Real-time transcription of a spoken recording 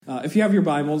If you have your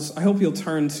Bibles, I hope you'll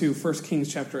turn to 1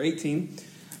 Kings chapter 18.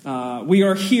 We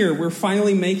are here. We're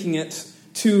finally making it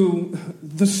to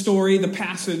the story, the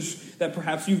passage that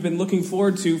perhaps you've been looking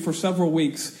forward to for several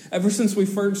weeks. Ever since we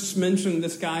first mentioned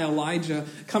this guy Elijah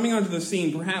coming onto the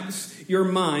scene, perhaps your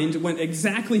mind went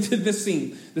exactly to this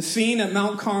scene. The scene at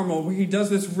Mount Carmel where he does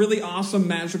this really awesome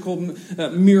magical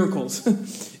miracles.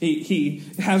 He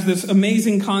has this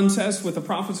amazing contest with the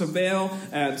prophets of Baal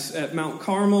at Mount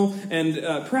Carmel, and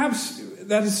perhaps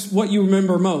that is what you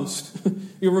remember most.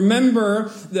 You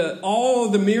remember all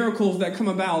of the miracles that come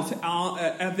about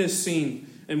at this scene.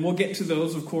 And we'll get to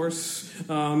those, of course,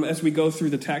 as we go through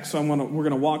the text. So we're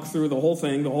going to walk through the whole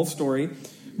thing, the whole story.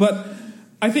 But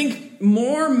I think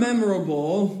more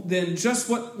memorable than just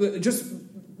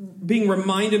being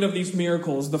reminded of these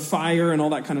miracles, the fire and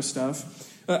all that kind of stuff,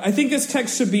 I think this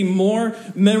text should be more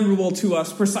memorable to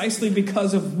us precisely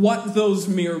because of what those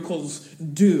miracles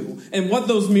do and what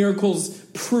those miracles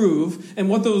prove and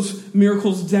what those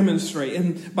miracles demonstrate.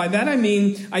 And by that I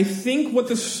mean, I think what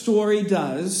the story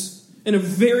does, in a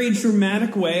very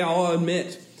dramatic way, I'll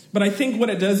admit, but I think what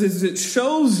it does is it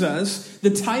shows us the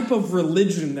type of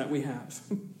religion that we have.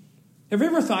 Have you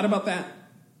ever thought about that?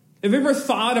 Have you ever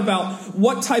thought about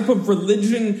what type of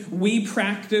religion we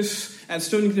practice at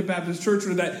Stonington Baptist Church,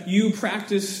 or that you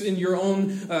practice in your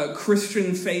own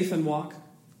Christian faith and walk?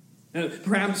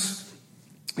 Perhaps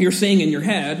you're saying in your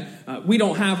head, we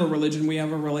don't have a religion, we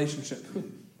have a relationship.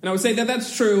 And I would say that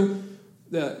that's true.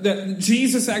 That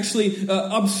Jesus actually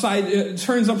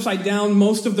turns upside down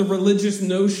most of the religious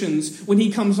notions when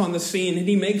he comes on the scene, and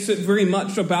he makes it very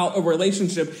much about a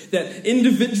relationship that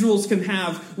individuals can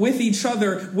have with each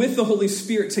other, with the Holy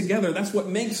Spirit together. That's what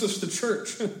makes us the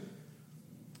church.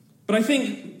 But I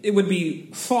think it would be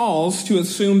false to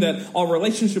assume that our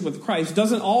relationship with Christ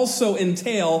doesn't also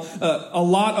entail a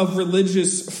lot of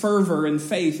religious fervor and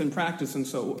faith and practice and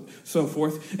so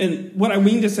forth. And what I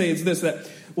mean to say is this, that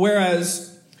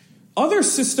whereas other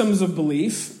systems of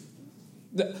belief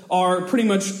are pretty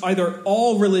much either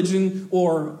all religion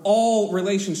or all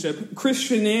relationship,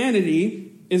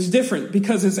 Christianity is different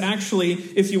because it's actually,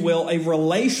 if you will, a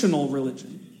relational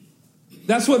religion.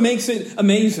 That's what makes it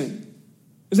amazing.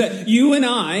 Is that you and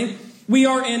I, we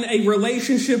are in a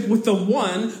relationship with the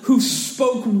one who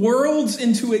spoke worlds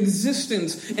into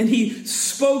existence, and he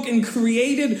spoke and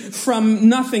created from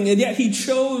nothing, and yet he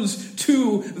chose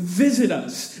to visit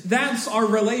us. That's our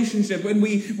relationship, and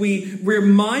we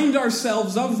remind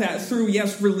ourselves of that through,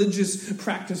 yes, religious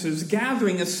practices,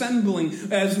 gathering, assembling,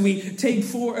 as we take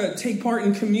part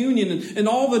in communion, and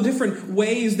all the different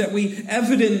ways that we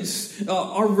evidence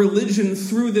our religion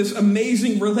through this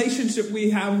amazing relationship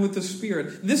we have with the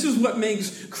Spirit. This is what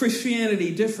makes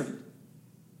Christianity different.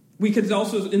 We could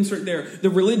also insert there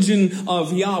the religion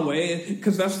of Yahweh,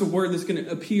 because that's the word that's going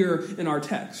to appear in our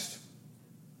text.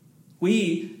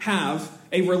 We have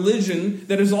a religion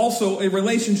that is also a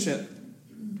relationship.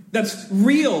 That's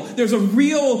real. There's a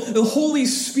real Holy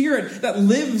Spirit that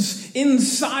lives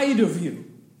inside of you.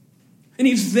 And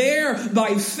he's there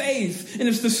by faith. And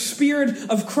it's the Spirit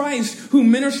of Christ who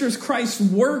ministers Christ's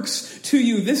works to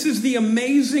you. This is the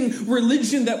amazing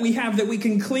religion that we have that we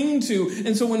can cling to.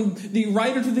 And so when the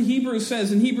writer to the Hebrews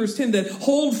says in Hebrews 10 that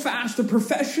hold fast the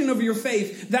profession of your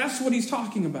faith, that's what he's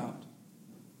talking about.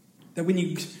 That when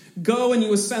you go and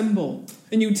you assemble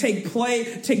and you take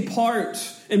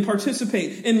part and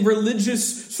participate in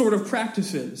religious sort of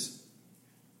practices,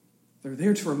 they're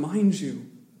there to remind you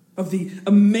of the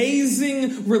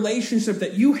amazing relationship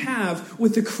that you have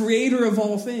with the Creator of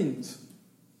all things.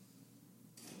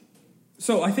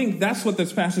 So I think that's what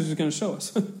this passage is going to show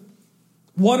us.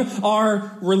 What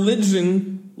our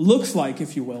religion looks like,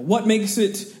 if you will. What makes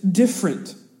it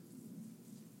different.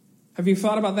 Have you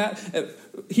thought about that?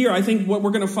 Here, I think what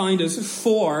we're going to find is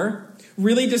 4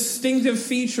 really distinctive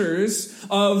features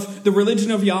of the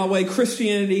religion of Yahweh,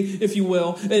 Christianity, if you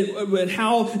will, and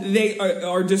how they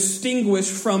are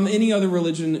distinguished from any other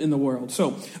religion in the world.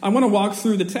 So I want to walk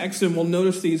through the text, and we'll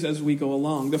notice these as we go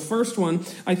along. The first one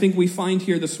I think we find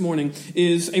here this morning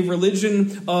is a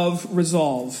religion of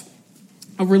resolve.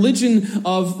 A religion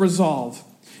of resolve.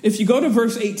 If you go to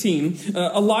verse 18,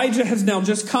 Elijah has now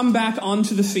just come back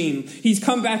onto the scene. He's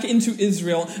come back into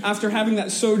Israel after having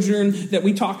that sojourn that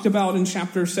we talked about in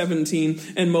chapter 17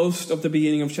 and most of the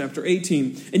beginning of chapter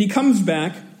 18. And he comes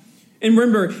back, and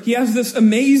remember, he has this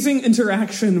amazing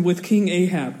interaction with King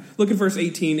Ahab. Look at verse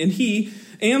 18. And he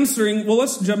answering, well,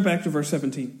 let's jump back to verse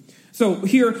 17. So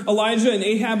here, Elijah and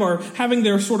Ahab are having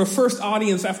their sort of first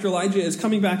audience after Elijah is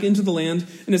coming back into the land.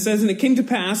 And it says, and it came to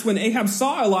pass, when Ahab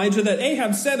saw Elijah, that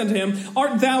Ahab said unto him,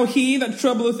 art thou he that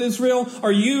troubleth Israel?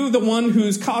 Are you the one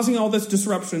who's causing all this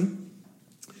disruption?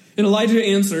 And Elijah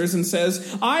answers and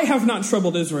says, I have not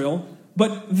troubled Israel,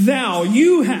 but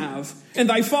you have, and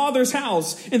thy father's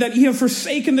house, and that ye have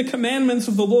forsaken the commandments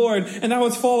of the Lord, and thou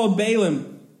hast followed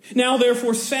Balaam. Now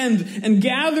therefore send and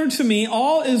gather to me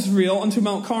all Israel unto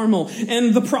Mount Carmel,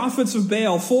 and the prophets of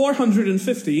Baal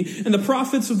 450, and the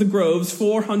prophets of the groves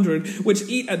 400, which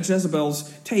eat at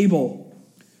Jezebel's table.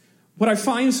 What I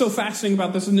find so fascinating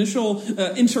about this initial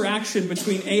interaction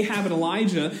between Ahab and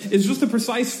Elijah is just the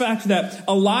precise fact that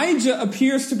Elijah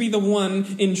appears to be the one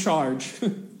in charge.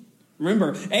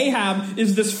 Remember, Ahab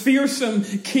is this fearsome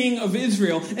king of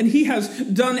Israel, and he has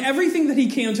done everything that he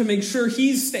can to make sure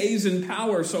he stays in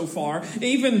power so far,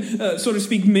 even, so to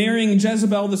speak, marrying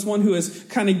Jezebel, this one who is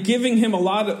kind of giving him a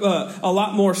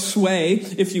lot more sway,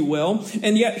 if you will.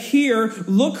 And yet here,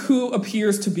 look who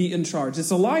appears to be in charge.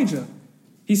 It's Elijah.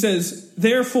 He says,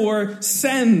 therefore,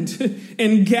 send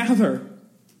and gather.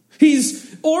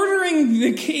 He's ordering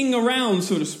the king around,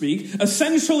 so to speak,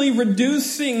 essentially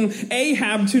reducing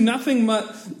Ahab to nothing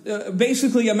but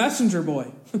basically a messenger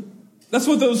boy. That's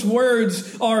what those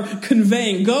words are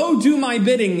conveying. Go do my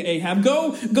bidding, Ahab.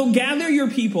 Go gather your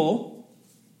people.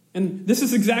 And this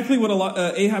is exactly what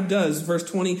Ahab does. Verse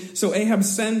 20, so Ahab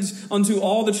sends unto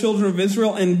all the children of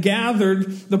Israel and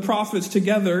gathered the prophets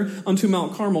together unto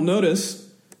Mount Carmel. Notice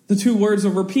the two words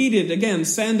are repeated again,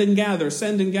 send and gather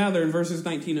in verses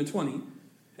 19 and 20.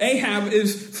 Ahab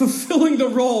is fulfilling the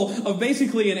role of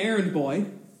basically an errand boy.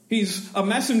 He's a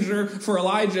messenger for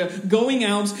Elijah, going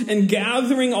out and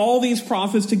gathering all these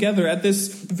prophets together at this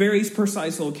very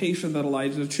precise location that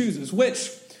Elijah chooses,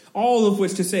 all of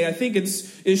which to say, I think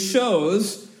it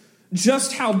shows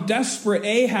just how desperate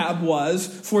Ahab was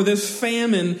for this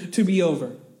famine to be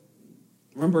over.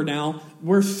 Remember now,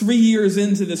 we're 3 years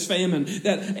into this famine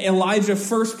that Elijah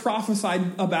first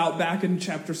prophesied about back in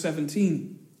chapter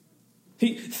 17.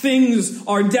 Things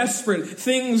are desperate.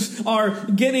 Things are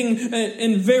getting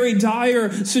in very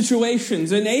dire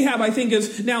situations. And Ahab, I think,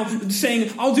 is now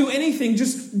saying, I'll do anything.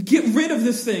 Just get rid of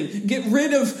this thing. Get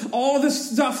rid of all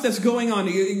this stuff that's going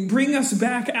on. Bring us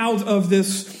back out of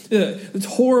this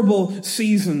horrible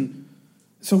season.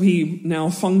 So he now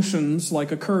functions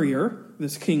like a courier,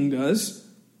 this king does.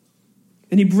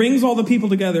 And he brings all the people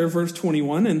together, verse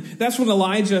 21, and that's when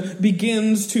Elijah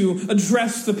begins to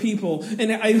address the people.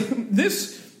 And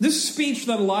this speech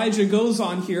that Elijah goes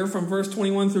on here from verse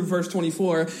 21 through verse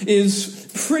 24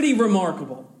 is pretty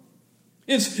remarkable.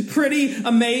 It's pretty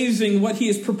amazing what he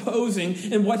is proposing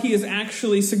and what he is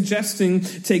actually suggesting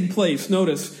take place.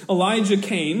 Notice, Elijah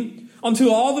came unto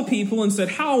all the people and said,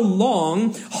 how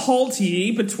long halt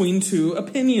ye between two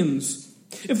opinions?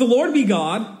 If the Lord be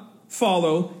God,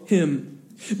 follow him.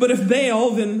 But if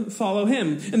Baal, then follow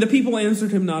him. And the people answered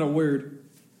him not a word.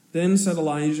 Then said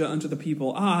Elijah unto the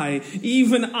people,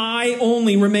 even I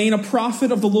only remain a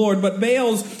prophet of the Lord, but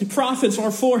Baal's prophets are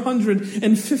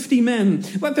 450 men.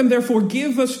 Let them therefore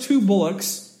give us 2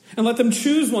 bullocks, and let them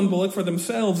choose 1 bullock for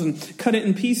themselves, and cut it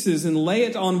in pieces, and lay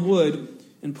it on wood,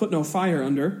 and put no fire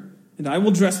under. And I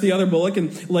will dress the other bullock,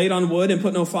 and lay it on wood, and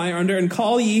put no fire under, and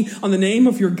call ye on the name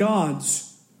of your gods.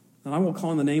 And I will call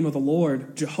on the name of the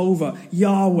Lord, Jehovah,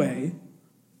 Yahweh.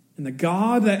 And the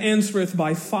God that answereth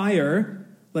by fire,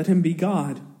 let him be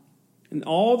God. And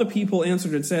all the people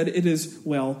answered and said, it is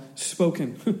well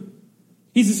spoken.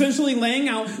 He's essentially laying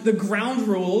out the ground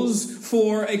rules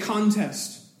for a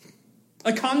contest.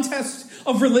 A contest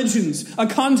of religions. A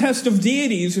contest of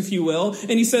deities, if you will.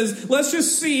 And he says, let's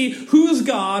just see whose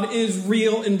God is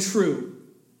real and true.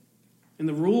 And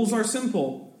the rules are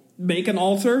simple. Make an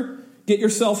altar. Get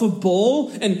yourself a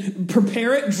bull and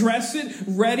prepare it, dress it,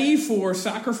 ready for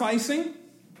sacrificing.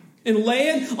 And lay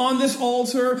it on this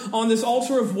altar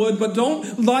of wood, but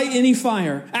don't light any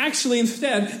fire. Actually,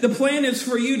 instead, the plan is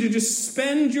for you to just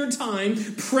spend your time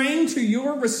praying to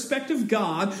your respective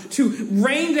God to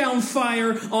rain down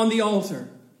fire on the altar.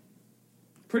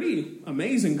 Pretty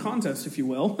amazing contest, if you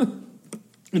will.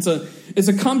 It's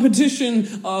a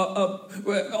competition all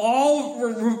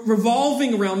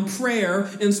revolving around prayer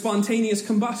and spontaneous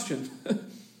combustion.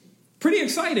 Pretty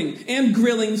exciting. And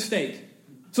grilling steak.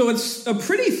 So it's a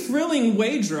pretty thrilling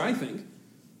wager, I think.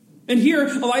 And here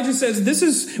Elijah says, this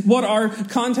is what our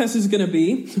contest is going to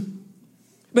be.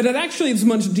 But it actually is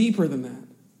much deeper than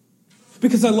that.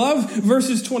 Because I love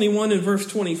verses 21 and verse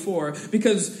 24,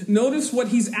 because notice what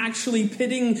he's actually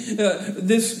pitting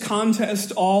this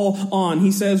contest all on.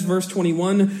 He says, verse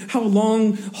 21, "How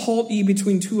long halt ye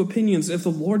between two opinions? If the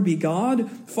Lord be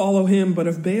God, follow him, but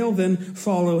if Baal, then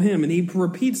follow him." And he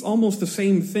repeats almost the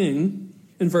same thing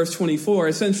in verse 24.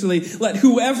 Essentially, let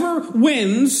whoever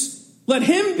wins, let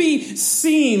him be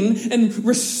seen and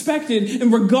respected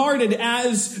and regarded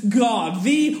as God,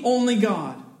 the only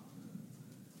God.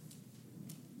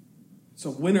 It's a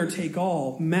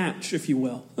winner-take-all match, if you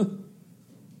will.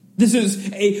 This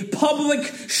is a public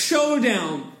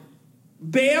showdown.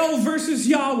 Baal versus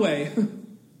Yahweh.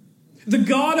 The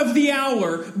God of the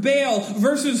hour, Baal,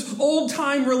 versus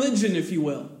old-time religion, if you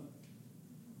will.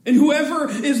 And whoever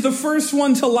is the first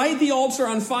one to light the altar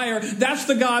on fire, that's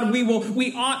the God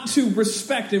we ought to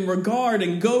respect and regard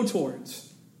and go towards.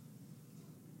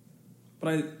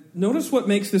 But I notice what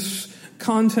makes this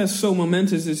contest so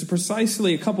momentous is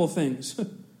precisely a couple things.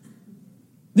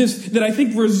 That I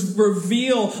think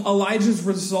reveal Elijah's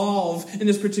resolve in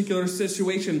this particular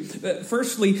situation.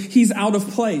 Firstly, he's out of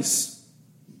place.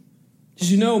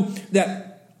 Did you know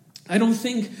that I don't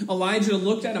think Elijah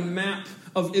looked at a map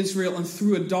of Israel and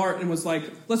threw a dart and was like,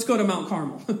 let's go to Mount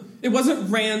Carmel. It wasn't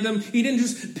random. He didn't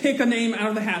just pick a name out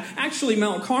of the hat. Actually,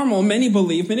 Mount Carmel, many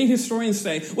historians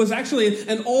say, was actually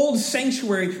an old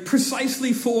sanctuary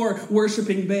precisely for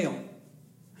worshiping Baal.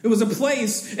 It was a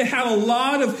place, it had a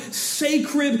lot of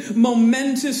sacred,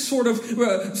 momentous sort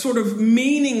of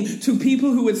meaning to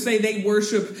people who would say they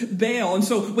worship Baal. And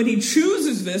so when he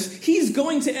chooses this, he's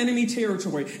going to enemy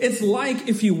territory. It's like,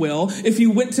 if you will, if you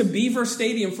went to Beaver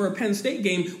Stadium for a Penn State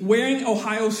game wearing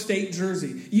Ohio State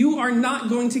jersey. You are not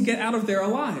going to get out of there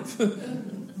alive.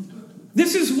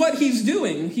 This is what he's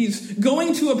doing. He's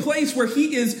going to a place where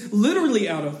he is literally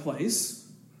out of place.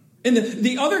 And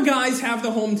the other guys have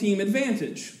the home team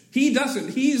advantage. He doesn't.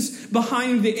 He's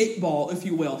behind the 8-ball, if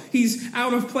you will. He's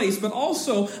out of place. But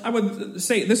also, I would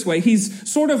say it this way, he's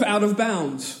sort of out of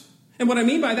bounds. And what I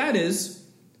mean by that is,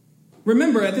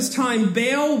 remember, at this time,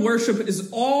 Baal worship is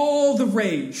all the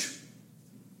rage.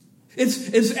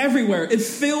 It's everywhere. It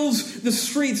fills the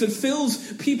streets. It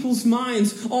fills people's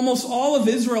minds. Almost all of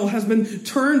Israel has been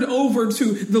turned over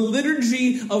to the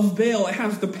liturgy of Baal. It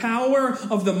has the power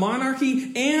of the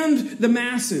monarchy and the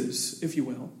masses, if you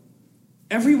will.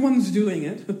 Everyone's doing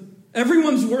it.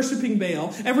 Everyone's worshiping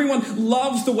Baal. Everyone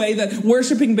loves the way that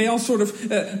worshiping Baal sort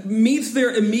of meets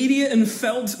their immediate and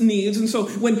felt needs. And so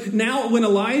when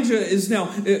Elijah is now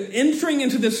entering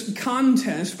into this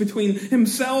contest between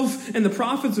himself and the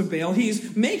prophets of Baal,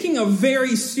 he's making a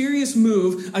very serious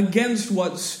move against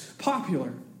what's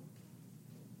popular.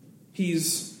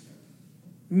 He's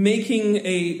making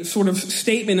a sort of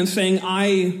statement and saying,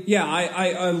 I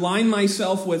align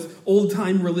myself with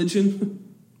old-time religion.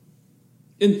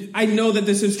 And I know that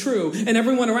this is true. And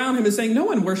everyone around him is saying, no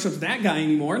one worships that guy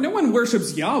anymore. No one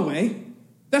worships Yahweh.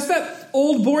 That's that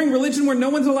old, boring religion where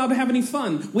no one's allowed to have any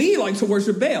fun. We like to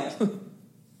worship Baal.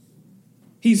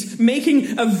 He's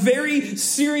making a very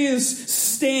serious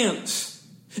stance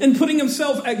and putting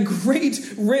himself at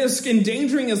great risk,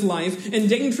 endangering his life,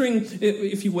 endangering,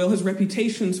 if you will, his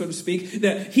reputation, so to speak,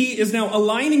 that he is now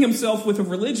aligning himself with a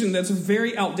religion that's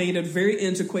very outdated, very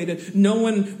antiquated. No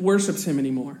one worships him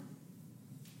anymore.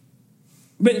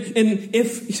 And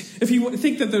if you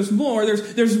think that there's more,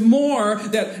 there's more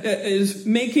that is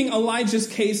making Elijah's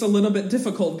case a little bit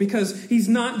difficult, because he's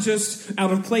not just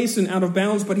out of place and out of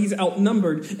bounds, but he's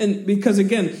outnumbered. And because,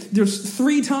 again, there's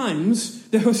 3 times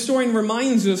the historian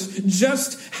reminds us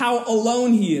just how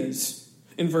alone he is.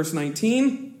 In verse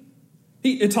 19,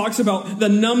 it talks about the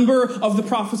number of the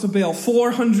prophets of Baal,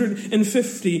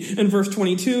 450. In verse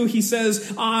 22, he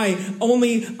says, I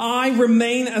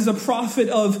remain as a prophet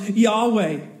of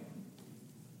Yahweh.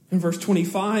 In verse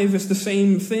 25, it's the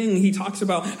same thing. He talks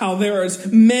about how there is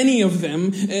many of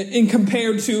them in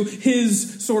compared to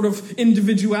his sort of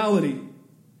individuality.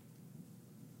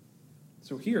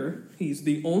 So here, he's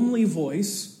the only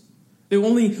voice, the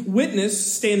only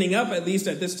witness standing up, at least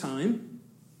at this time,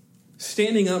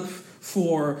 standing up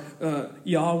for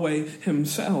Yahweh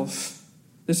himself.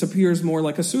 This appears more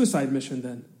like a suicide mission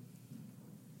then.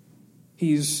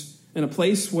 He's in a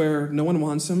place where no one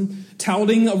wants him,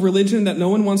 touting a religion that no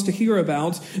one wants to hear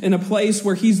about, in a place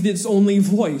where he's its only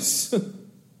voice.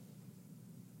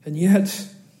 And yet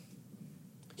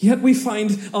we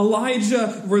find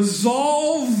Elijah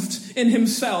resolved in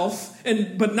himself,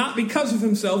 but not because of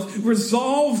himself,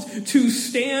 resolved to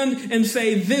stand and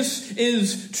say, this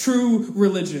is true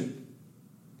religion.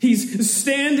 He's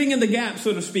standing in the gap,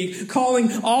 so to speak,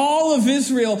 calling all of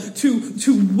Israel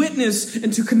to witness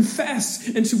and to confess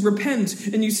and to repent.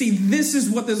 And you see, this is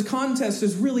what this contest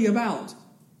is really about.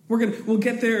 We'll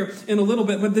get there in a little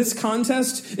bit, but this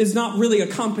contest is not really a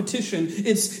competition.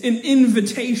 It's an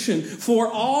invitation for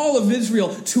all of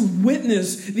Israel to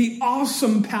witness the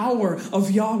awesome power of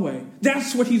Yahweh.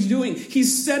 That's what he's doing.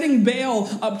 He's setting Baal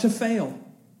up to fail.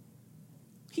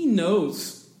 He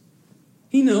knows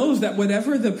that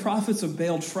whatever the prophets of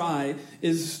Baal try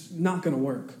is not going to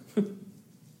work.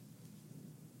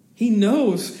 He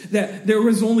knows that there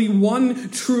is only one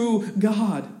true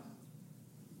God.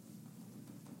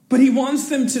 But he wants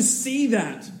them to see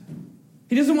that.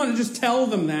 He doesn't want to just tell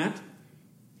them that.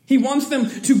 He wants them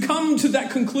to come to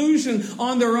that conclusion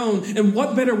on their own. And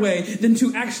what better way than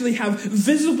to actually have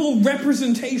visible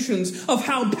representations of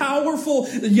how powerful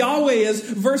Yahweh is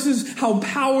versus how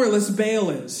powerless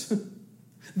Baal is.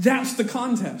 That's the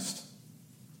contest.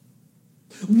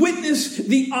 Witness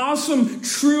the awesome,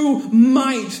 true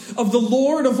might of the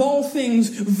Lord of all things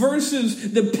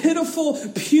versus the pitiful,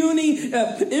 puny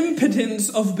impotence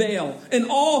of Baal.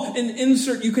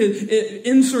 You could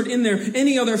insert in there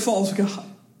any other false god.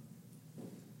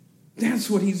 That's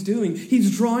what he's doing.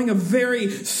 He's drawing a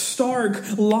very stark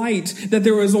light that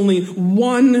there is only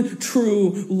one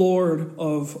true Lord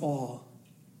of all.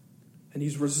 And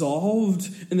he's resolved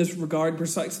in this regard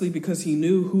precisely because he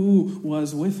knew who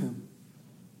was with him.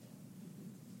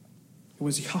 It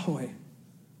was Yahweh.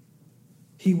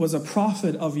 He was a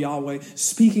prophet of Yahweh,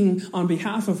 speaking on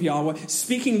behalf of Yahweh,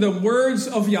 speaking the words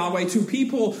of Yahweh to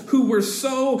people who were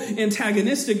so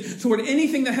antagonistic toward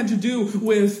anything that had to do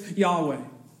with Yahweh. And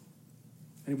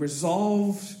he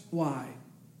resolved why?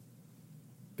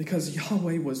 Because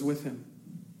Yahweh was with him.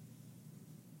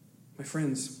 My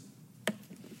friends,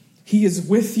 he is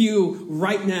with you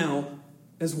right now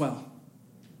as well.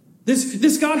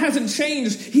 This God hasn't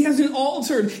changed. He hasn't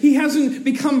altered. He hasn't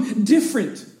become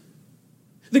different.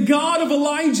 The God of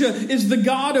Elijah is the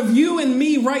God of you and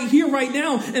me right here, right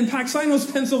now in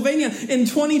Paxinos, Pennsylvania in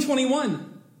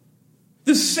 2021.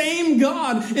 The same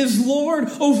God is Lord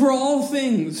over all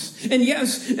things. And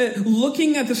yes,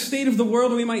 looking at the state of the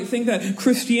world, we might think that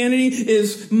Christianity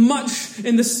is much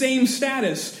in the same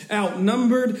status.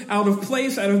 Outnumbered, out of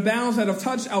place, out of bounds, out of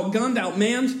touch, outgunned,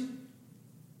 outmanned.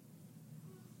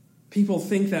 People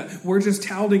think that we're just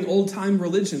touting old-time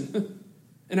religion.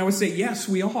 And I would say, yes,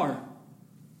 we are.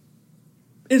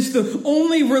 It's the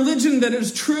only religion that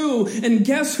is true. And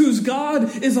guess whose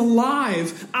God is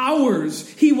alive? Ours.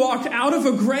 He walked out of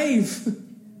a grave. And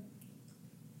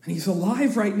he's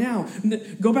alive right now.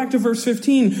 Go back to verse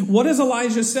 15. What does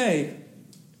Elijah say?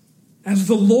 As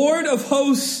the Lord of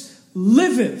hosts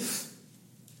liveth.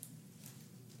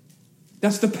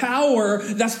 That's the power,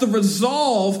 that's the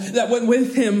resolve that went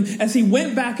with him as he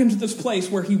went back into this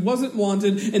place where he wasn't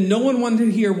wanted and no one wanted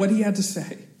to hear what he had to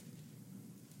say.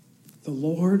 The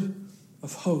Lord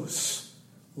of hosts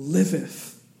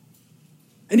liveth.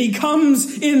 And he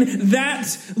comes in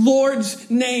that Lord's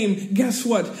name. Guess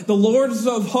what? The Lord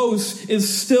of hosts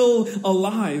is still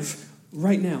alive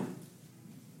right now.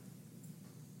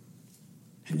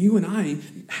 And you and I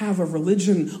have a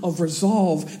religion of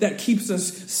resolve that keeps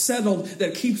us settled,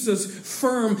 that keeps us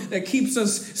firm, that keeps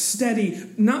us steady.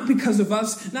 Not because of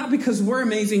us, not because we're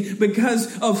amazing,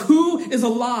 because of who is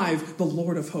alive, the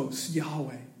Lord of hosts,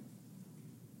 Yahweh.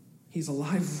 He's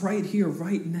alive right here,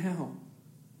 right now.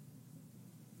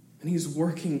 And he's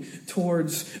working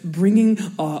towards bringing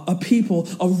a people,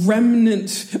 a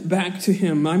remnant back to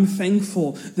him. I'm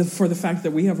thankful for the fact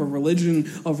that we have a religion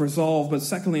of resolve. But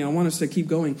secondly, I want us to keep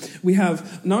going. We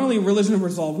have not only a religion of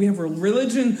resolve, we have a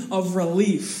religion of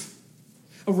relief.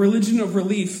 A religion of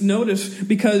relief. Notice,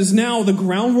 because now the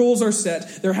ground rules are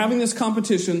set. They're having this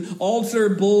competition. Altar,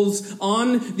 bulls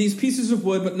on these pieces of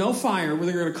wood, but no fire. Where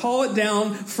they're going to call it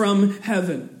down from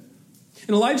heaven.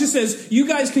 And Elijah says, you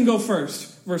guys can go first.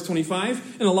 Verse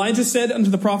 25, and Elijah said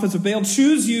unto the prophets of Baal,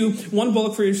 choose you one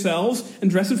bullock for yourselves, and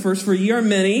dress it first, for ye are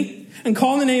many, and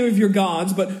call in the name of your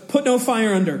gods, but put no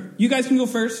fire under. You guys can go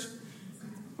first.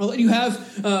 I'll let you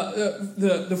have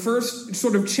the first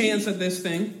sort of chance at this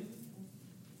thing.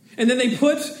 And then they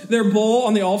put their bull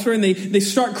on the altar, and they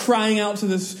start crying out to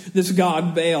this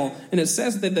god, Baal. And it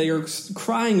says that they are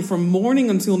crying from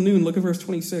morning until noon. Look at verse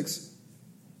 26.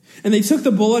 And they took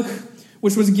the bullock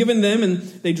which was given them, and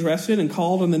they dressed it and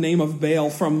called on the name of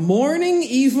Baal from morning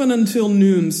even until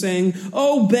noon, saying,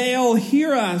 O Baal,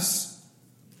 hear us.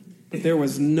 But there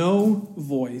was no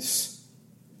voice,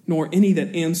 nor any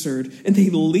that answered, and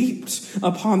they leaped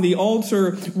upon the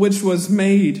altar which was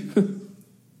made.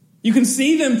 You can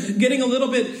see them getting a little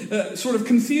bit sort of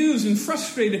confused and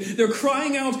frustrated. They're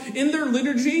crying out in their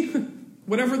liturgy,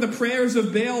 whatever the prayers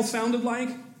of Baal sounded like.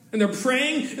 And they're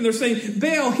praying and they're saying,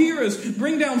 Baal, hear us,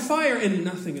 bring down fire. And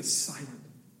nothing is silent.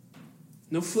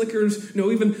 No flickers, no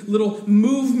even little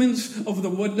movements of the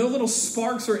wood, no little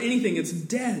sparks or anything. It's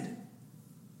dead.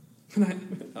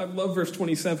 And I love verse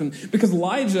 27 because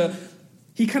Elijah,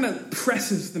 he kind of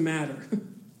presses the matter.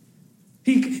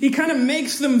 He kind of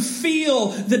makes them feel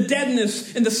the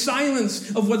deadness and the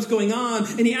silence of what's going on.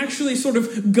 And he actually sort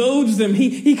of goads them.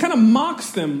 He kind of mocks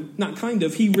them. Not kind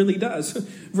of, he really does.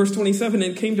 Verse 27,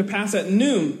 it came to pass at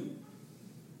noon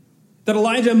that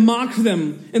Elijah mocked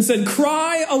them and said,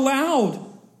 cry aloud,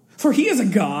 for he is a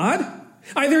God.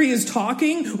 Either he is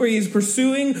talking, or he is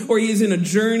pursuing, or he is in a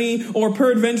journey, or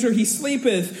peradventure he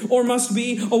sleepeth, or must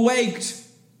be awaked.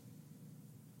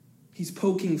 He's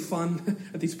poking fun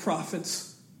at these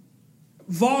prophets.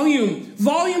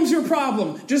 Volume's your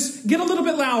problem. Just get a little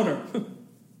bit louder.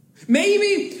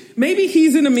 Maybe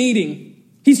he's in a meeting.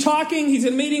 He's talking, he's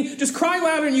in a meeting. Just cry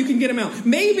louder and you can get him out.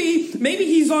 Maybe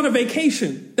he's on a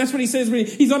vacation. That's what he says.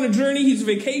 He's on a journey, he's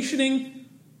vacationing.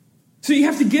 So you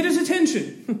have to get his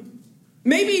attention.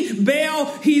 Maybe Baal,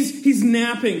 he's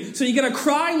napping. So you got to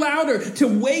cry louder to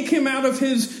wake him out of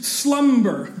his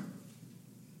slumber.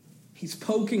 He's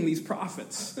poking these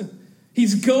prophets.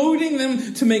 He's goading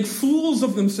them to make fools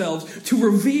of themselves, to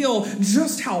reveal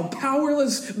just how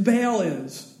powerless Baal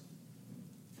is.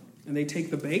 And they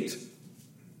take the bait.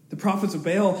 The prophets of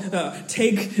Baal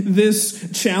take this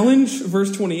challenge,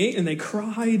 verse 28, and they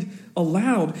cried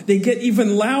aloud. They get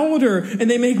even louder,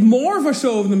 and they make more of a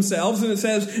show of themselves. And it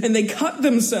says, and they cut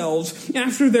themselves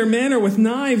after their manner with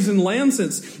knives and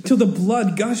lancets, till the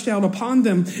blood gushed out upon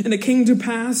them. And it came to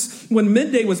pass, when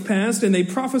midday was past, and they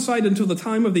prophesied until the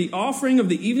time of the offering of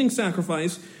the evening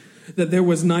sacrifice, that there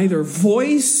was neither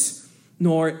voice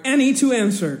nor any to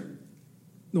answer,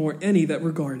 nor any that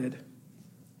regarded.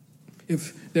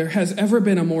 If there has ever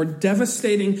been a more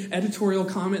devastating editorial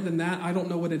comment than that, I don't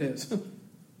know what it is.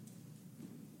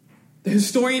 The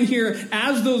historian here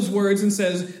adds those words and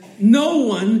says, no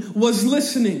one was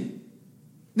listening.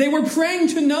 They were praying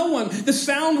to no one. The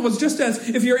sound was just as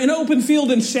if you're in an open field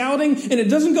and shouting and it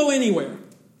doesn't go anywhere.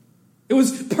 It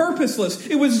was purposeless.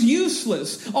 It was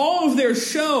useless. All of their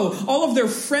show, all of their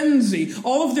frenzy,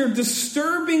 all of their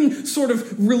disturbing sort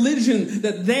of religion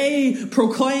that they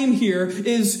proclaim here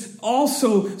is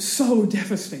also so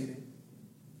devastating.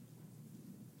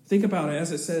 Think about it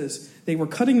as it says, they were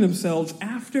cutting themselves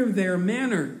after their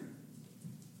manner.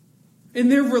 In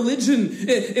their religion,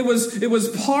 it was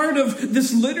part of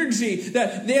this liturgy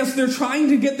that, yes, they're trying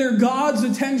to get their God's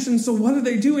attention. So what are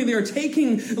they doing? They are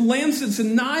taking lancets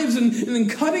and knives and then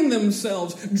cutting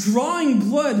themselves, drawing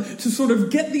blood to sort of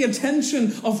get the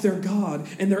attention of their God.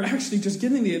 And they're actually just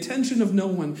getting the attention of no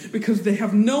one because they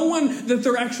have no one that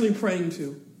they're actually praying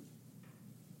to.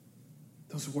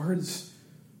 Those words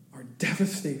are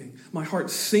devastating. My heart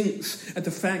sinks at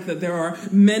the fact that there are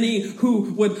many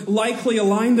who would likely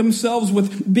align themselves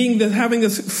with having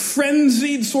this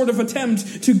frenzied sort of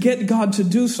attempt to get God to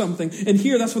do something. And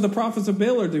here, that's what the prophets of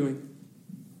Baal are doing.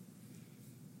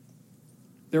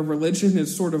 Their religion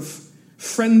is sort of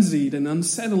frenzied and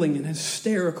unsettling and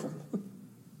hysterical.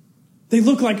 They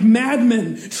look like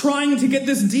madmen trying to get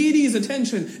this deity's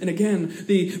attention. And again,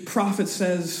 the prophet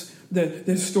says, the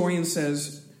historian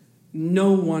says,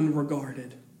 no one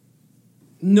regarded.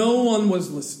 No one was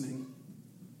listening.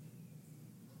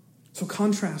 So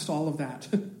contrast all of that.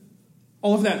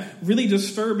 All of that really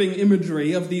disturbing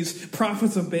imagery of these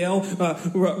prophets of Baal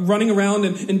running around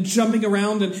and jumping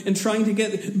around and trying to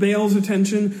get Baal's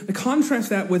attention. Contrast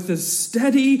that with the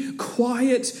steady,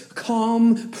 quiet,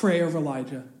 calm prayer of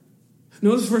Elijah.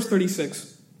 Notice verse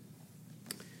 36.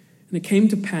 And it came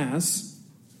to pass,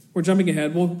 we're jumping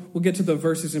ahead, we'll get to the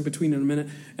verses in between in a minute.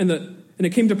 And it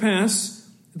came to pass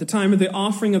at the time of the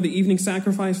offering of the evening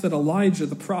sacrifice that Elijah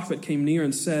the prophet came near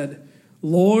and said,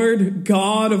 Lord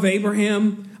God of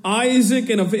Abraham, Isaac,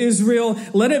 and of Israel,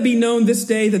 let it be known this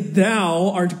day that thou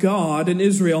art God in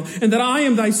Israel, and that I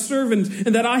am thy servant,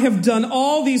 and that I have done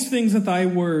all these things at thy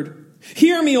word.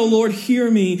 Hear me, O Lord, hear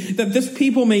me, that this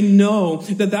people may know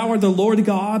that thou art the Lord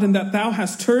God, and that thou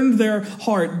hast turned their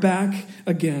heart back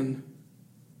again.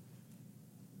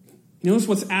 You notice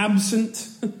what's absent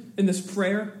in this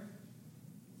prayer?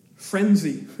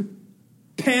 Frenzy,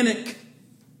 panic.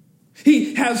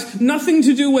 He has nothing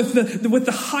to do with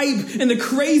the hype and the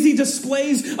crazy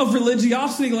displays of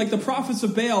religiosity like the prophets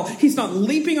of Baal. He's not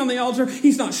leaping on the altar.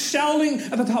 He's not shouting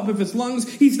at the top of his lungs.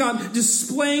 He's not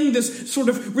displaying this sort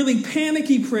of really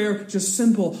panicky prayer, just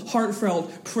simple,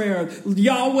 heartfelt prayer.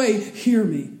 Yahweh, hear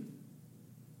me.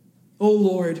 O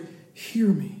Lord, hear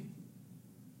me.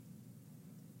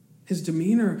 His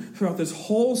demeanor throughout this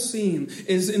whole scene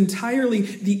is entirely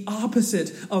the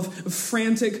opposite of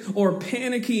frantic or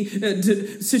panicky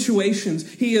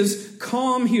situations. He is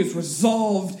calm, he is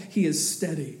resolved, he is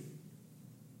steady.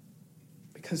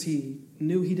 Because he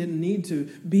knew he didn't need to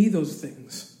be those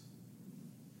things.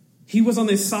 He was on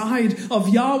the side of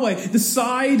Yahweh, the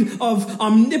side of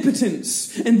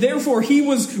omnipotence. And therefore he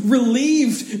was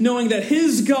relieved knowing that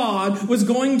his God was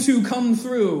going to come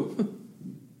through.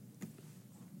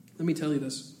 Let me tell you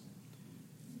this.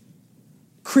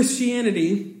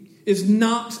 Christianity is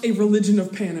not a religion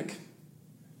of panic.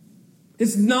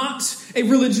 It's not a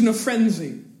religion of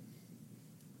frenzy.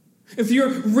 If you're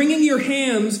wringing your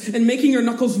hands and making your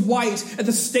knuckles white at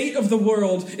the state of the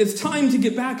world, it's time to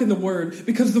get back in the Word,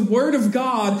 because the Word of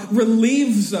God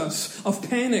relieves us of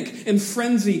panic and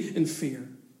frenzy and fear.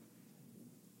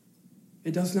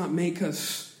 It does not make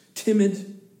us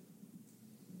timid.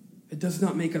 It does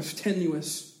not make us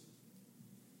tenuous.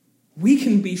 We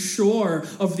can be sure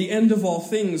of the end of all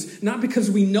things, not because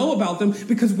we know about them,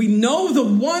 because we know the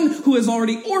one who has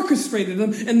already orchestrated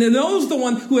them, and knows the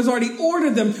one who has already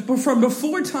ordered them from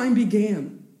before time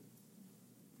began.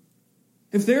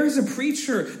 If there is a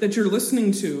preacher that you're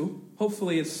listening to,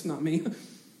 hopefully it's not me,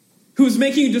 who is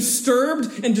making you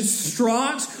disturbed and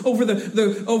distraught over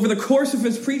the course of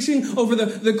his preaching, over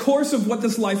the course of what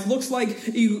this life looks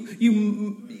like,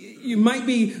 you might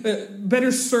be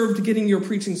better served getting your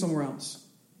preaching somewhere else.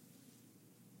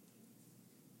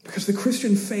 Because the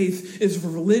Christian faith is a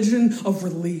religion of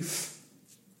relief.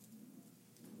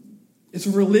 It's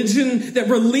a religion that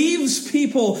relieves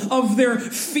people of their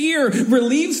fear,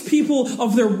 relieves people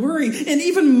of their worry, and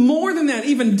even more than that,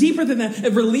 even deeper than that,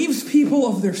 it relieves people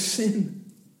of their sin.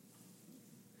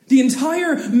 The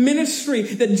entire ministry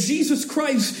that Jesus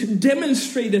Christ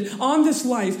demonstrated on this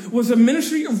life was a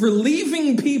ministry of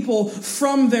relieving people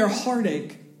from their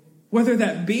heartache, whether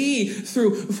that be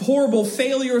through horrible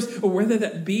failures or whether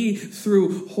that be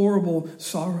through horrible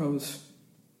sorrows.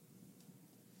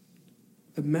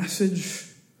 The message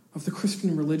of the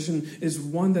Christian religion is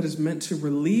one that is meant to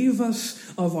relieve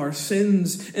us of our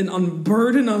sins and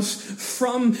unburden us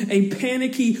from a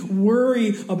panicky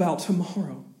worry about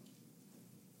tomorrow.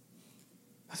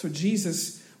 That's what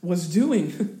Jesus was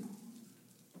doing.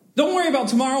 Don't worry about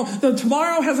tomorrow.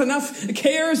 Tomorrow has enough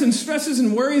cares and stresses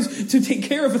and worries to take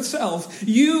care of itself.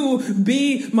 You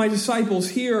be my disciples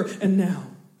here and now.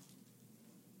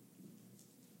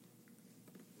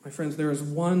 My friends, there is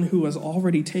one who has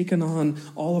already taken on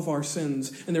all of our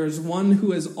sins, and there is one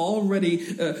who has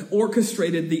already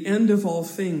orchestrated the end of all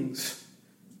things.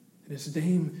 And his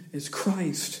name is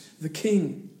Christ, the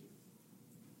King.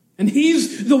 And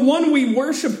he's the one we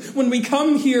worship when we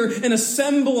come here and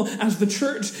assemble as the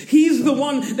church. He's the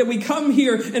one that we come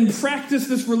here and practice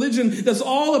this religion that's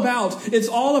all about. It's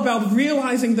all about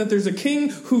realizing that there's a king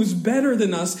who's better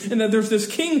than us, and that there's this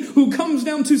king who comes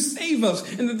down to save us,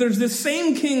 and that there's this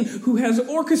same king who has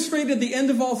orchestrated the end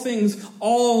of all things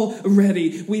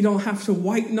already. We don't have to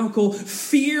white knuckle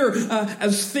fear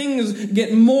as things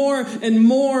get more and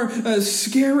more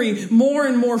scary, more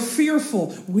and more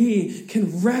fearful. We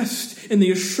can rest in the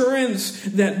assurance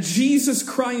that Jesus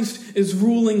Christ is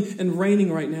ruling and reigning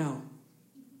right now.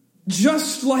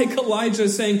 Just like Elijah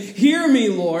saying, "Hear me,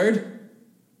 Lord,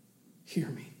 hear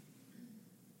me."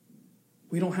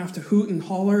 We don't have to hoot and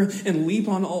holler and leap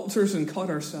on altars and cut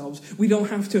ourselves. We don't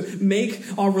have to make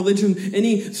our religion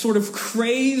any sort of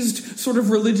crazed sort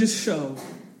of religious show.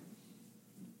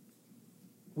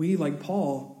 We, like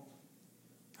Paul,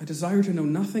 I desire to know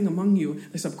nothing among you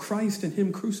except Christ and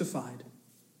him crucified.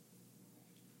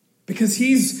 Because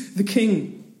he's the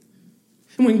king.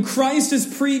 And when Christ is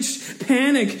preached,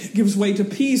 panic gives way to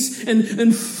peace,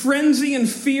 and frenzy and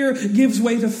fear gives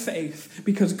way to faith.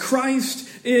 Because Christ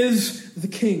is the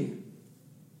king.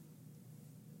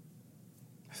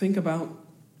 Think about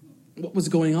what was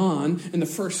going on in the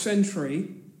first century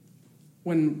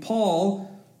when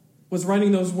Paul was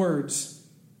writing those words.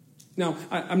 Now,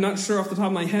 I'm not sure off the top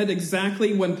of my head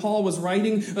exactly when Paul was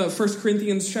writing 1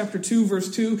 Corinthians chapter 2, verse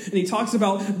 2, and he talks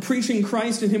about preaching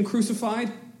Christ and him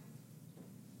crucified.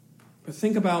 But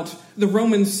think about the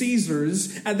Roman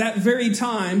Caesars at that very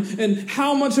time and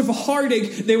how much of a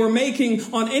heartache they were making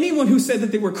on anyone who said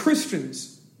that they were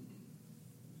Christians.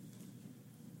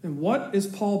 And what is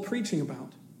Paul preaching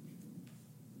about?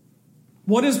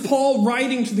 What is Paul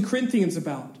writing to the Corinthians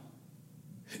about?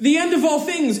 The end of all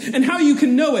things, and how you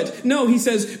can know it. No, he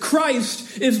says,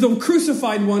 Christ is the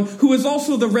crucified one, who is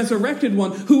also the resurrected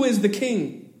one, who is the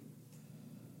king.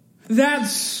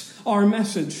 That's our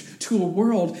message to a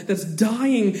world that's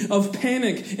dying of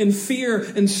panic and fear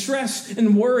and stress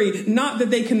and worry. Not that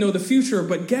they can know the future,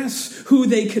 but guess who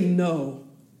they can know?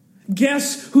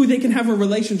 Guess who they can have a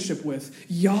relationship with?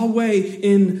 Yahweh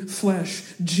in flesh,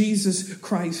 Jesus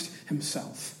Christ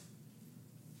himself.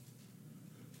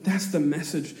 That's the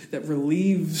message that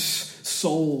relieves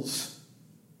souls,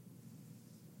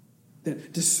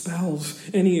 that dispels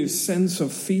any sense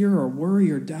of fear or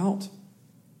worry or doubt.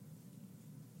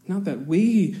 Not that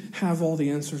we have all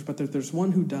the answers, but that there's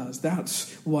one who does.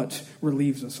 That's what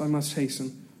relieves us. I must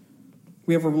hasten.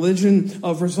 We have a religion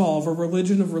of resolve, a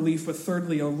religion of relief, but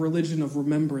thirdly, a religion of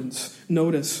remembrance.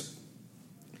 Notice,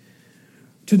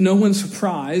 to no one's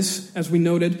surprise, as we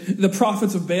noted, the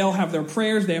prophets of Baal have their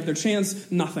prayers, they have their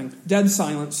chants, nothing. Dead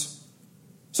silence.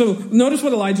 So notice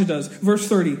what Elijah does. Verse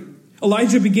 30.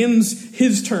 Elijah begins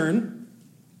his turn.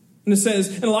 And it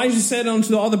says, and Elijah said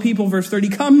unto all the people, verse 30,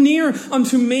 come near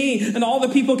unto me. And all the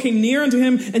people came near unto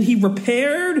him, and he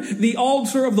repaired the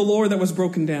altar of the Lord that was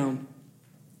broken down.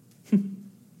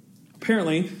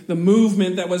 Apparently, the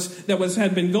movement that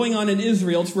had been going on in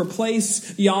Israel to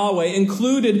replace Yahweh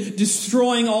included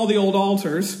destroying all the old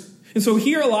altars. And so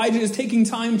here Elijah is taking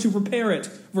time to repair it.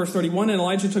 Verse 31, and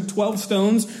Elijah took 12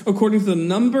 stones according to the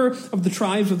number of the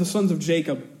tribes of the sons of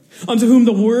Jacob, unto whom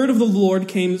the word of the Lord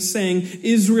came, saying,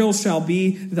 Israel shall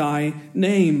be thy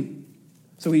name.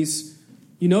 So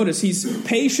you notice he's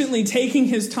patiently taking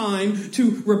his time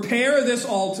to repair this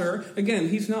altar. Again,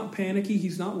 he's not panicky,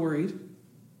 he's not worried.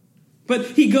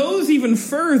 But he goes even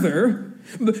further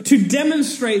to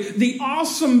demonstrate the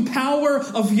awesome power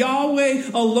of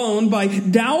Yahweh alone by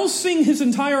dousing his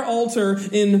entire altar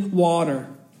in water.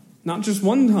 Not just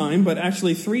one time, but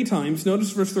actually 3 times.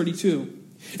 Notice verse 32.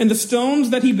 And the stones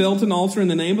that he built an altar in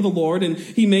the name of the Lord, and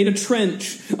he made a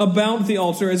trench about the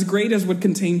altar as great as would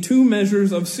contain 2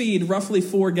 measures of seed, roughly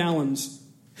 4 gallons.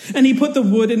 And he put the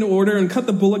wood in order and cut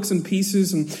the bullocks in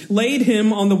pieces and laid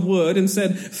him on the wood and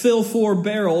said, fill 4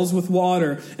 barrels with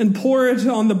water and pour it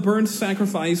on the burnt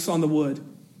sacrifice on the wood.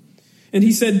 And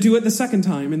he said, do it the 2nd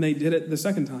time. And they did it the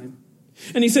 2nd time.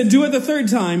 And he said, do it the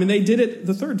 3rd time. And they did it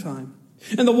the 3rd time.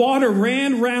 And the water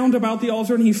ran round about the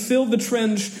altar, and he filled the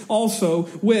trench also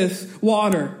with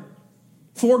water.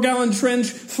 4-gallon trench,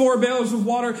 4 barrels of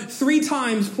water, 3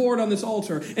 times poured on this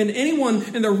altar. And anyone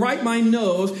in their right mind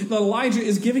knows that Elijah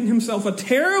is giving himself a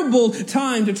terrible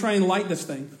time to try and light this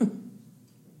thing.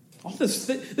 All this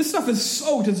stuff is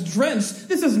soaked, it's drenched.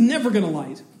 This is never going to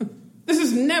light. This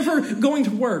is never going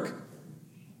to work.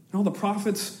 And all the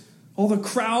prophets, all the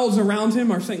crowds around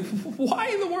him are saying, why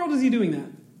in the world is he doing that?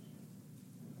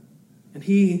 And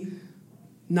he,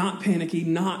 not panicky,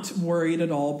 not worried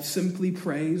at all, simply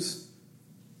prays.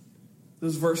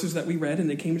 Those verses that we read, and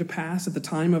they came to pass at the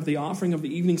time of the offering of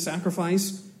the evening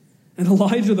sacrifice. And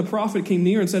Elijah the prophet came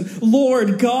near and said,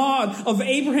 Lord God of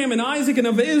Abraham and Isaac and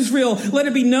of Israel, let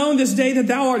it be known this day that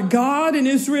thou art God in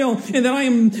Israel, and that I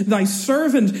am thy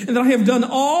servant, and that I have done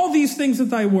all these things at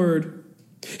thy word.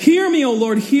 Hear me, O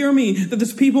Lord, hear me, that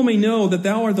this people may know that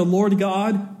thou art the Lord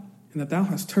God, and that thou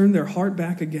hast turned their heart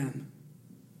back again.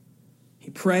 He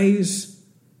prays,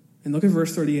 and look at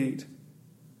verse 38.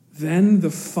 Then the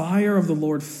fire of the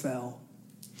Lord fell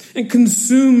and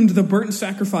consumed the burnt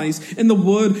sacrifice and the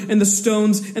wood and the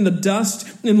stones and the dust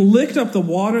and licked up the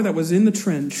water that was in the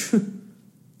trench.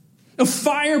 A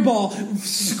fireball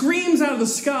screams out of the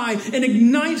sky and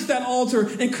ignites that altar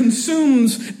and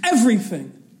consumes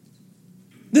everything.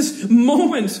 This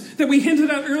moment that we hinted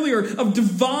at earlier of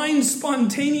divine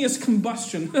spontaneous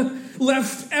combustion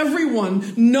left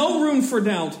everyone no room for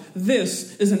doubt.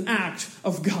 This is an act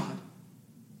of God.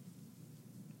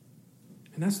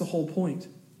 And that's the whole point.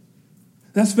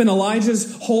 That's been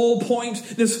Elijah's whole point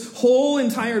this whole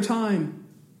entire time.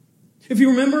 If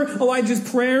you remember Elijah's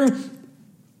prayer,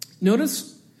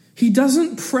 notice he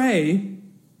doesn't pray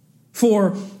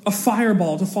for a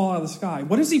fireball to fall out of the sky.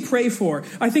 What does he pray for?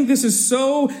 I think this is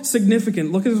so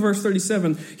significant. Look at verse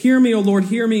 37. Hear me, O Lord,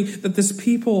 hear me, that this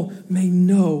people may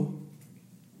know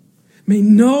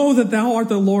that thou art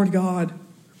the Lord God,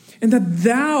 and that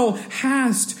thou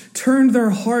hast turned their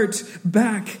heart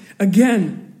back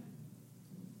again.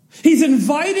 He's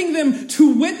inviting them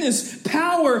to witness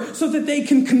power so that they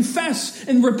can confess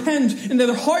and repent and that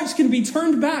their hearts can be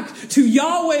turned back to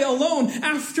Yahweh alone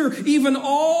after even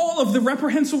all of the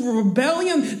reprehensible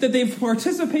rebellion that they've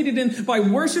participated in by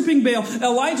worshiping Baal.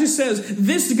 Elijah says,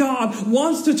 this God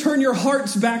wants to turn your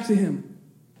hearts back to him.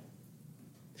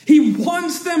 He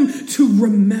wants them to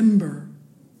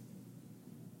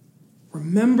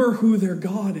remember who their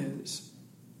God is.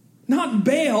 not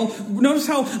Baal. Notice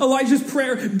how Elijah's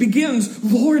prayer begins,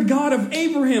 Lord God of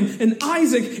Abraham and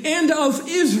Isaac and of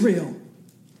Israel.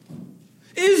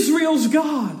 Israel's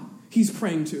God he's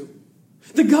praying to.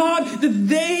 The God that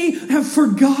they have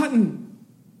forgotten.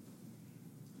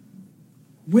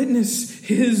 Witness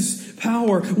his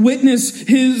power. Witness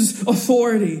his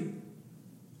authority.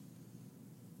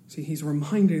 See, he's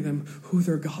reminding them who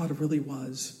their God really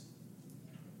was.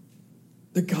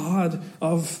 The God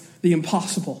of the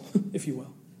impossible, if you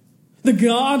will. The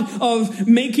God of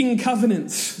making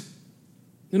covenants.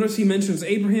 Notice he mentions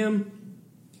Abraham.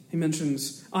 He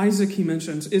mentions Isaac. He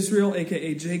mentions Israel,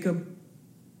 a.k.a. Jacob.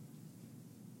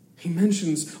 He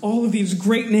mentions all of these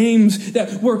great names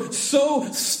that were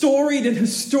so storied and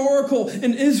historical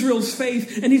in Israel's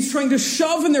faith. And he's trying to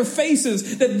shove in their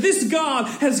faces that this God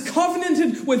has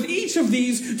covenanted with each of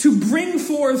these to bring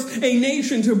forth a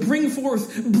nation, to bring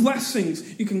forth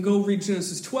blessings. You can go read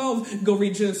Genesis 12, go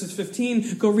read Genesis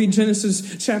 15, go read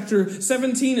Genesis chapter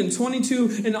 17 and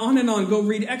 22, and on. Go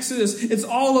read Exodus. It's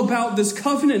all about this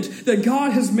covenant that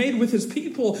God has made with his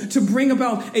people to bring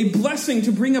about a blessing,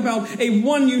 to bring about a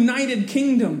one united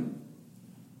kingdom.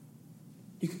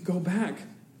 You can go back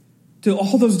to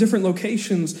all those different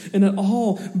locations, and it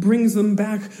all brings them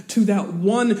back to that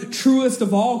one truest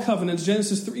of all covenants,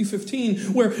 Genesis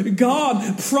 3:15, where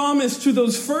God promised to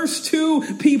those first two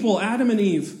people, Adam and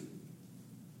Eve,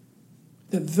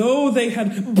 that though they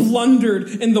had blundered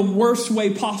in the worst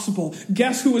way possible,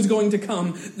 guess who was going to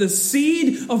come? The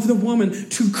seed of the woman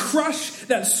to crush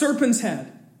that serpent's head.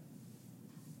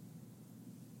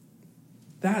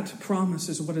 That promise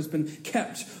is what has been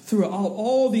kept through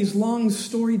all these long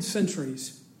storied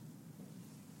centuries.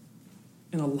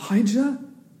 And Elijah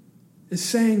is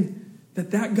saying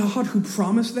that God who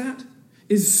promised that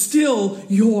is still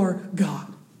your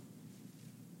God.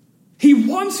 He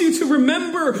wants you to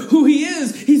remember who he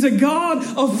is. He's a God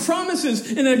of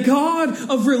promises and a God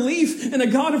of relief and a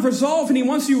God of resolve. And he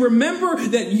wants you to remember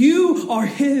that you are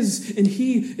his and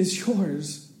he is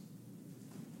yours.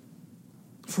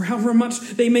 For however much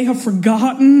they may have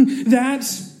forgotten that,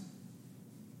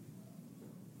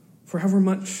 for however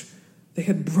much they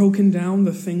had broken down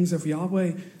the things of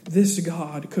Yahweh, this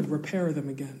God could repair them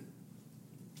again.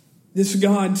 This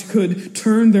God could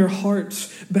turn their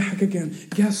hearts back again.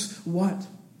 Guess what?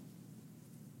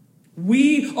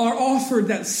 We are offered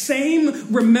that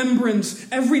same remembrance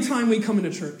every time we come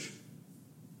into church.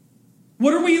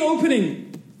 What are we opening?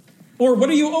 Or what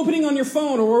are you opening on your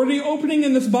phone? Or what are you opening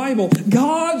in this Bible?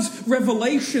 God's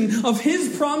revelation of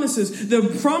his promises.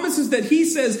 The promises that he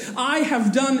says, I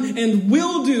have done and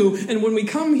will do. And when we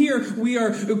come here, we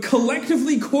are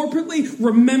collectively, corporately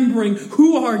remembering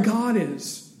who our God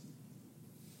is.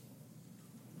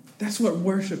 That's what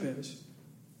worship is.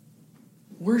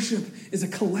 Worship is a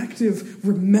collective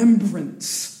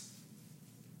remembrance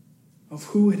of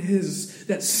who it is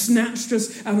that snatched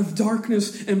us out of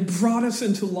darkness and brought us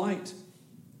into light.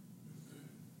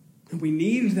 And we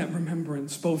need that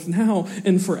remembrance both now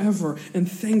and forever. And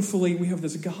thankfully, we have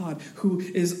this God who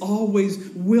is always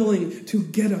willing to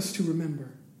get us to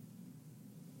remember.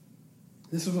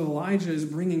 This is what Elijah is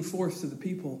bringing forth to the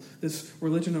people, this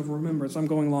religion of remembrance. I'm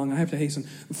going long. I have to hasten.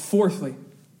 Fourthly,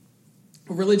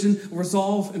 a religion of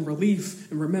resolve and relief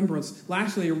and remembrance.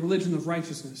 Lastly, a religion of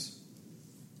righteousness.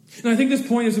 And I think this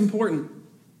point is important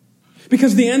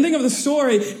because the ending of the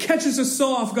story catches us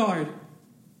so off guard.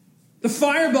 The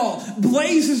fireball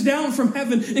blazes down from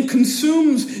heaven and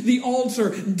consumes the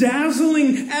altar,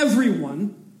 dazzling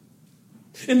everyone.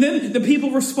 And then the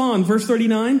people respond. Verse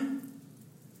 39.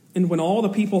 And when all the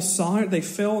people saw it, they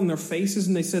fell on their faces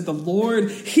and they said, the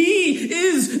Lord, he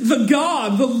is the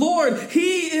God. The Lord,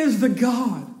 he is the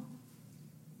God.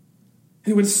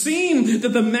 And it would seem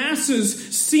that the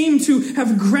masses seem to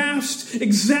have grasped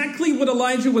exactly what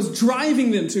Elijah was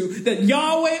driving them to, that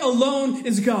Yahweh alone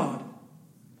is God.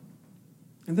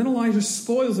 And then Elijah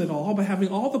spoils it all by having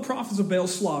all the prophets of Baal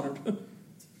slaughtered.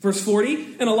 Verse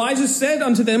 40, and Elijah said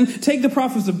unto them, take the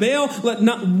prophets of Baal, let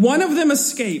not one of them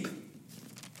escape.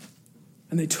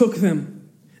 And they took them.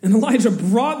 And Elijah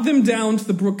brought them down to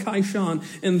the brook Kishon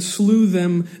and slew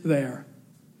them there.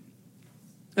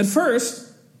 At first,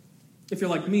 if you're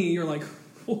like me, you're like,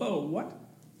 whoa, what?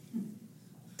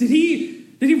 Did he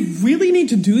really need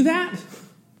to do that?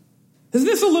 Isn't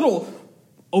this a little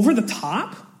over the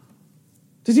top?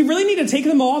 Does he really need to take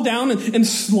them all down and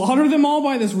slaughter them all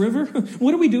by this river?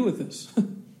 What do we do with this?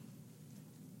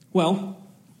 Well,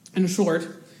 in short,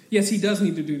 yes, he does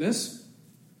need to do this.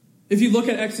 If you look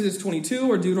at Exodus 22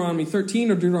 or Deuteronomy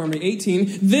 13 or Deuteronomy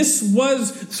 18, this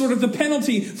was sort of the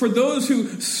penalty for those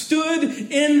who stood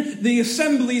in the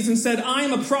assemblies and said, I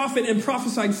am a prophet, and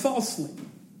prophesied falsely.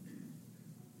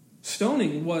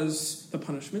 Stoning was the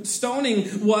punishment.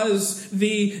 Stoning was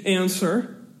the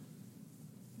answer.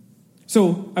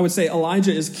 So I would say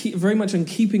Elijah is very much in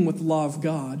keeping with the law of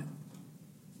God.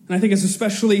 And I think it's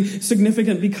especially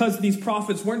significant because these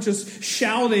prophets weren't just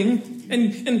shouting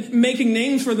and making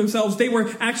names for themselves. They were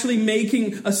actually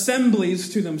making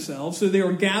assemblies to themselves. So they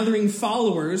were gathering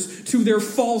followers to their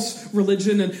false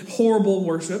religion and horrible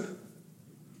worship.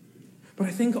 But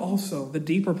I think also the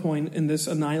deeper point in this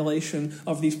annihilation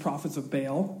of these prophets of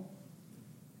Baal,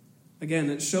 again,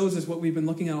 it shows us what we've been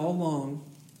looking at all along,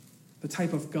 the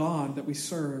type of God that we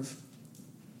serve.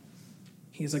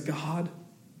 He is a God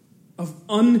of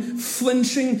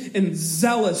unflinching and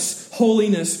zealous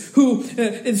holiness, who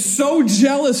is so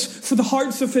jealous for the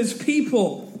hearts of his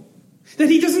people that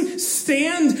he doesn't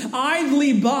stand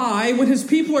idly by when his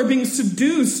people are being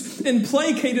seduced and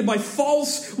placated by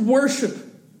false worship.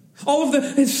 All of the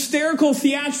hysterical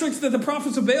theatrics that the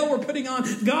prophets of Baal were putting on,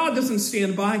 God doesn't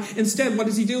stand by. Instead, what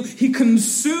does he do? He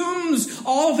consumes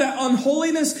all of that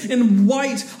unholiness in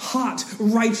white, hot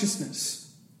righteousness.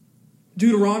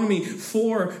 Deuteronomy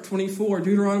 4:24,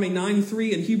 Deuteronomy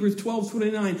 9:3, and Hebrews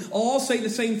 12:29 all say the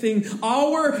same thing.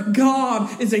 Our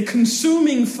God is a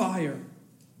consuming fire.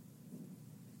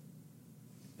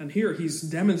 And here he's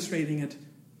demonstrating it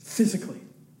physically.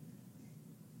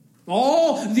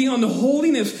 All the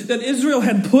unholiness that Israel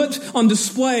had put on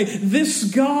display, this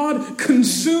God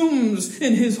consumes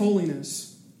in his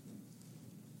holiness.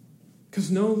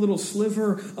 Because no little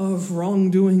sliver of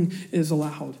wrongdoing is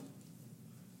allowed.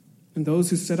 And those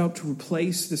who set out to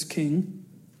replace this king,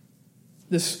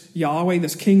 this Yahweh,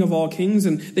 this King of all kings,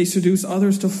 and they seduce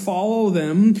others to follow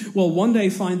them, will one day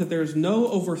find that there is no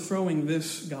overthrowing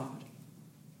this God.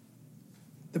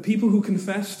 The people who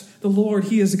confessed the Lord,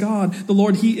 he is God. The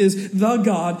Lord, he is the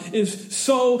God, is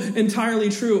so entirely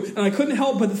true. And I couldn't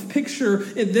help but picture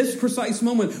in this precise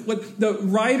moment what the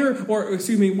writer,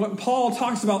 what Paul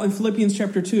talks about in Philippians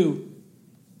chapter 2.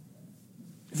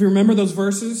 If you remember those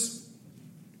verses,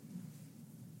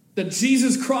 that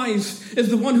Jesus Christ is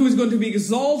the one who is going to be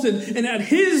exalted, and at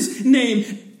his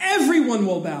name, everyone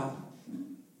will bow.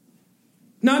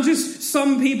 Not just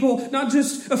some people, not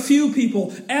just a few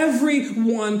people.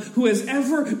 Everyone who has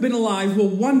ever been alive will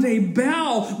one day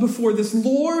bow before this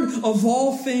Lord of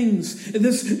all things.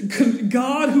 This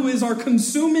God who is our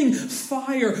consuming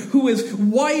fire, who is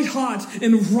white hot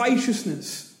in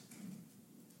righteousness.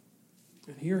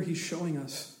 And here he's showing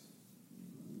us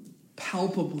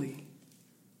palpably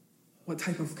what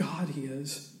type of God he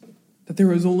is. That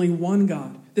there is only one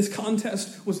God. This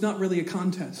contest was not really a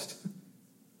contest.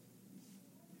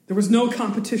 There was no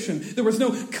competition. There was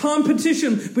no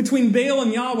competition between Baal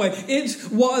and Yahweh. It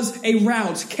was a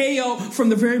rout. KO from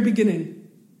the very beginning.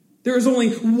 There is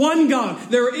only one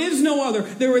God. There is no other.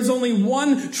 There is only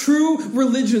one true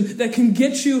religion that can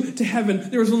get you to heaven.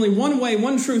 There is only one way,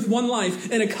 one truth, one life.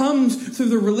 And it comes through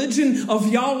the religion of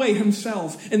Yahweh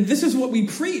himself. And this is what we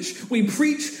preach. We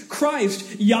preach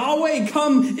Christ. Yahweh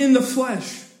come in the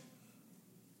flesh.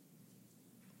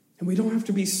 And we don't have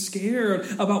to be scared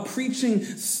about preaching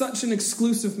such an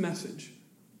exclusive message.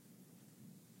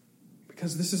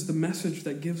 Because this is the message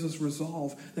that gives us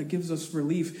resolve, that gives us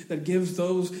relief, that gives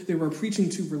those that we're preaching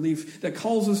to relief, that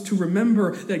calls us to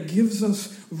remember, that gives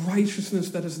us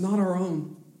righteousness that is not our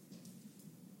own.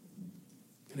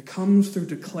 And it comes through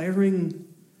declaring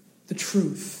the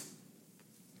truth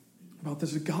about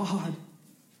this God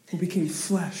who became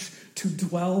flesh to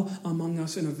dwell among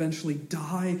us and eventually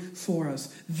die for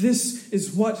us. This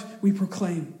is what we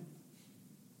proclaim.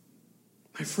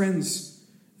 My friends,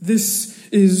 this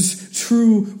is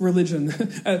true religion.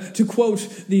 To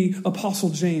quote the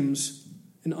Apostle James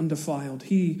in Undefiled,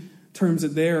 he terms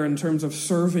it there in terms of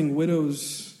serving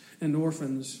widows and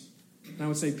orphans. And I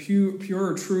would say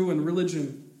pure, true, and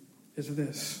religion is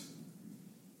this.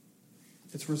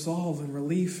 It's resolve and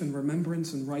relief and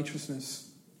remembrance and righteousness.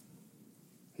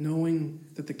 Knowing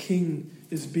that the King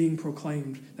is being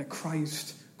proclaimed, that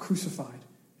Christ crucified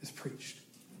is preached.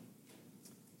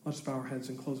 Let's bow our heads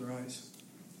and close our eyes.